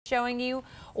showing you,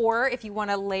 or if you want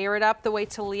to layer it up the way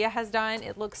Talia has done,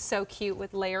 it looks so cute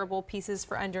with layerable pieces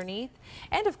for underneath,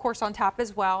 and of course on top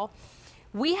as well.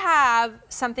 We have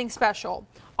something special,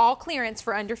 all clearance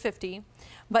for under 50,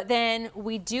 but then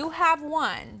we do have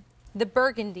one, the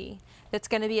burgundy, that's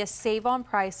going to be a save-on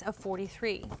price of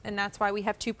 $43, and that's why we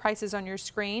have two prices on your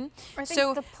screen.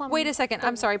 So wait a second,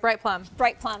 I'm sorry, bright plum.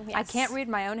 Bright plum, yes. I can't read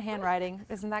my own handwriting.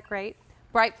 Isn't that great?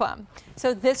 Bright plum.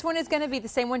 So this one is going to be the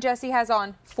same one Jessie has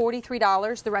on,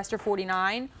 $43. The rest are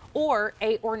 $49, or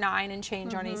 $8 or $9 and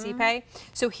change on Easy Pay.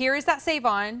 So here is that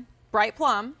save-on, bright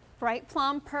plum. Bright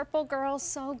plum, purple, girls,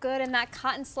 so good, and that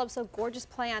cotton slub, so gorgeous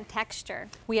play on texture.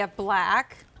 We have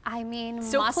black. I mean,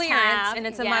 still clearance, and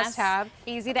it's a must-have.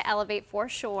 Easy to elevate for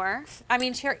sure. I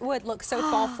mean, cherry wood looks so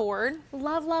fall forward.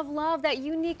 Love, love, love that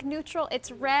unique neutral.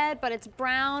 It's red, but it's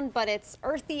brown, but it's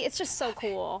earthy. It's just so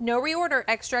cool. No reorder,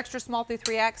 extra, extra small through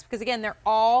 3X, because again, they're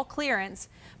all clearance,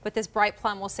 but this bright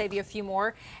plum will save you a few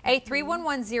more.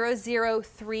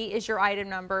 A311003 is your item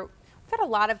number. We've had a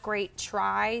lot of great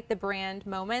try the brand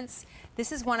moments.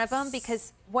 This is one of them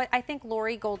because what I think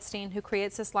Lori Goldstein, who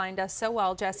creates this line, does so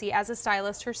well, Jessie, as a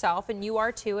stylist herself, and you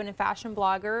are too, and a fashion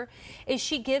blogger, is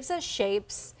she gives us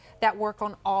shapes that work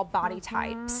on all body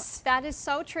types. That is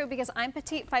so true because I'm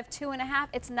petite, 5'2½".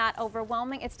 It's not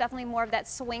overwhelming. It's definitely more of that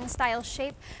swing style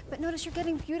shape. But notice you're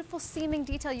getting beautiful seaming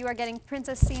detail. You are getting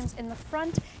princess seams in the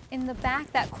front, in the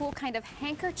back, that cool kind of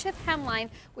handkerchief hemline,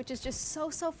 which is just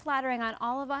so, so flattering on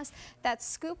all of us. That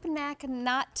scoop neck,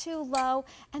 not too low.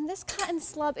 And this cotton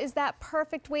slub is that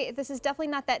perfect weight. This is definitely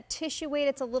not that tissue weight.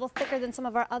 It's a little thicker than some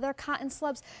of our other cotton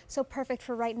slubs. So perfect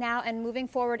for right now and moving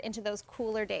forward into those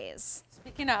cooler days.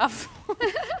 Speaking of,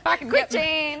 if I can quick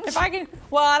change. If I can,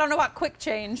 well, I don't know about quick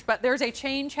change, but there's a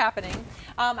change happening.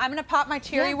 I'm gonna pop my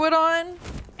cherry wood on,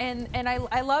 and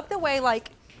I love the way like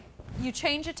you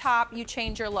change a top, you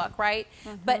change your look, right?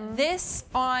 But this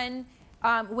on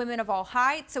women of all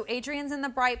heights. So Adrian's in the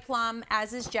bright plum,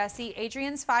 as is Jessie.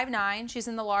 Adrian's 5'9". She's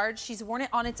in the large. She's worn it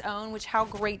on its own, which how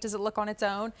great does it look on its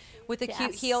own with a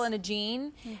cute heel and a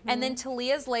jean. And then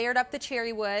Talia's layered up the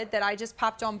cherry wood that I just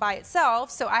popped on by itself.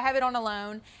 So I have it on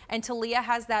alone, and Talia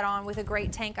has that on with a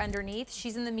great tank underneath.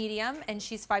 She's in the medium, and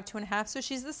she's 5'2½", so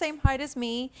she's the same height as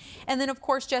me. And then of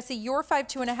course, Jessie, you're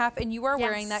 5'2½", and you are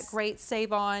wearing that great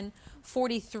save on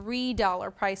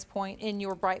 $43 price point in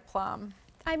your bright plum.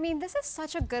 I mean, this is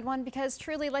such a good one because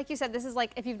truly, like you said, this is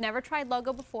like, if you've never tried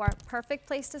logo before, perfect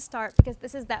place to start because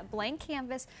this is that blank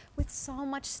canvas with so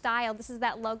much style. This is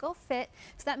that logo fit.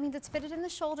 So that means it's fitted in the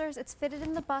shoulders, it's fitted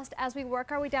in the bust. As we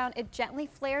work our way down, it gently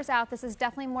flares out. This is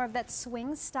definitely more of that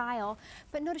swing style.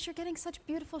 But notice you're getting such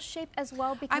beautiful shape as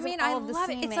well because of all of the love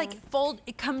seaming. it. It's like fold,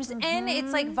 it comes in,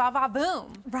 it's like va-va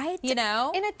boom. Right? You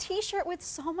know? In a t-shirt with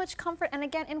so much comfort, and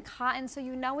again, in cotton, so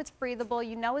you know it's breathable,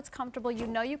 you know it's comfortable, you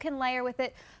know you can layer with it.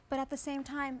 But at the same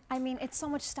time, I mean, it's so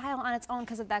much style on its own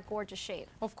because of that gorgeous shape.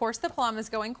 Of course, the plum is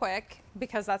going quick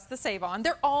because that's the save on.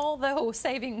 They're all though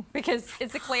saving because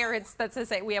it's a clearance. That's to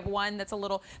say we have one that's a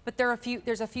little, but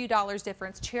there's a few dollars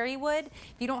difference. Cherry wood,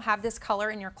 if you don't have this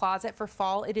color in your closet for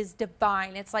fall, it is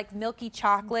divine. It's like milky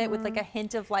chocolate with like a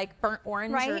hint of like burnt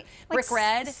orange or brick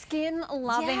red. Skin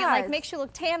loving. It like makes you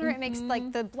look tanner. It makes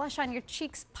like the blush on your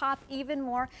cheeks pop even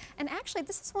more. And actually,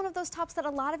 this is one of those tops that a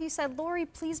lot of you said, Lori,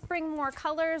 please bring more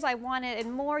colors. I want it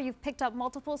and more. You've picked up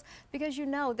multiples because you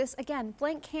know this, again,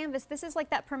 blank canvas. This is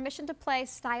like that permission to play,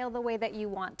 style the way that you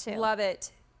want to. Love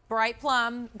it. Bright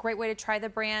plum, great way to try the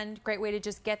brand, great way to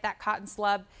just get that cotton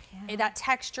slub, that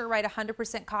texture, right,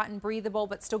 100% cotton, breathable,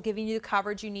 but still giving you the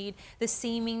coverage you need, the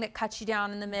seaming that cuts you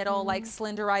down in the middle, like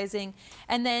slenderizing,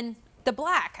 and then the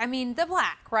black. I mean, the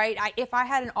black, right? If I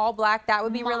had an all black, that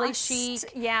would be really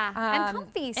chic. Yeah, and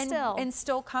comfy still. And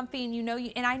still comfy, and you know,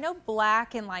 and I know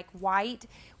black and like white,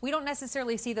 we don't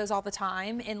necessarily see those all the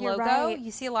time in logo.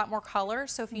 You see a lot more color,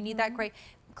 so if you need that great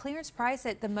clearance price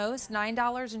at the most,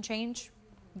 $9 and change,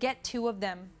 get two of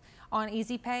them on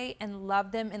Easy Pay and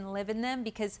love them and live in them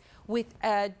because with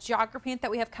a jogger pant that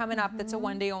we have coming up that's a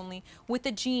one day only, with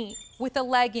a jean, with a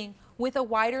legging, with a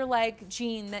wider leg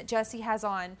jean that Jessie has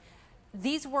on,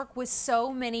 these work with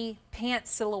so many pant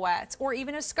silhouettes or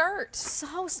even a skirt.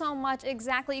 So much,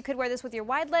 exactly. You could wear this with your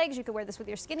wide legs, you could wear this with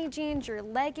your skinny jeans, your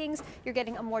leggings. You're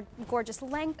getting a more gorgeous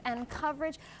length and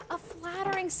coverage, a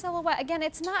flattering silhouette. Again,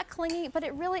 it's not clingy, but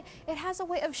it has a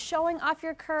way of showing off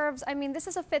your curves. I mean, this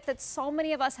is a fit that so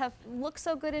many of us have looked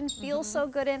so good in, feel so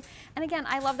good in. And again,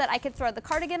 I love that I could throw the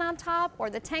cardigan on top or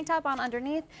the tank top on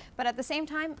underneath, but at the same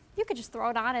time, you could just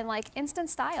throw it on in like instant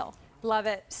style. Love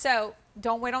it. So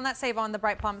don't wait on that save on the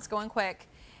bright plum. It's going quick.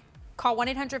 Call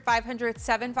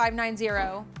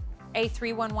 1-800-500-7590.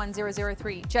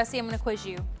 A311003. Jesse, I'm gonna quiz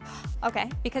you. Okay.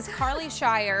 Because Carly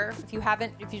Shire, if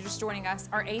you're just joining us,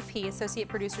 our AP, associate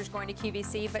producer, is going to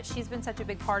QVC, but she's been such a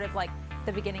big part of like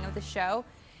the beginning of the show.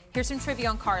 Here's some trivia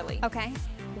on Carly. Okay.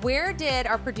 Where did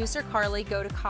our producer Carly go to college?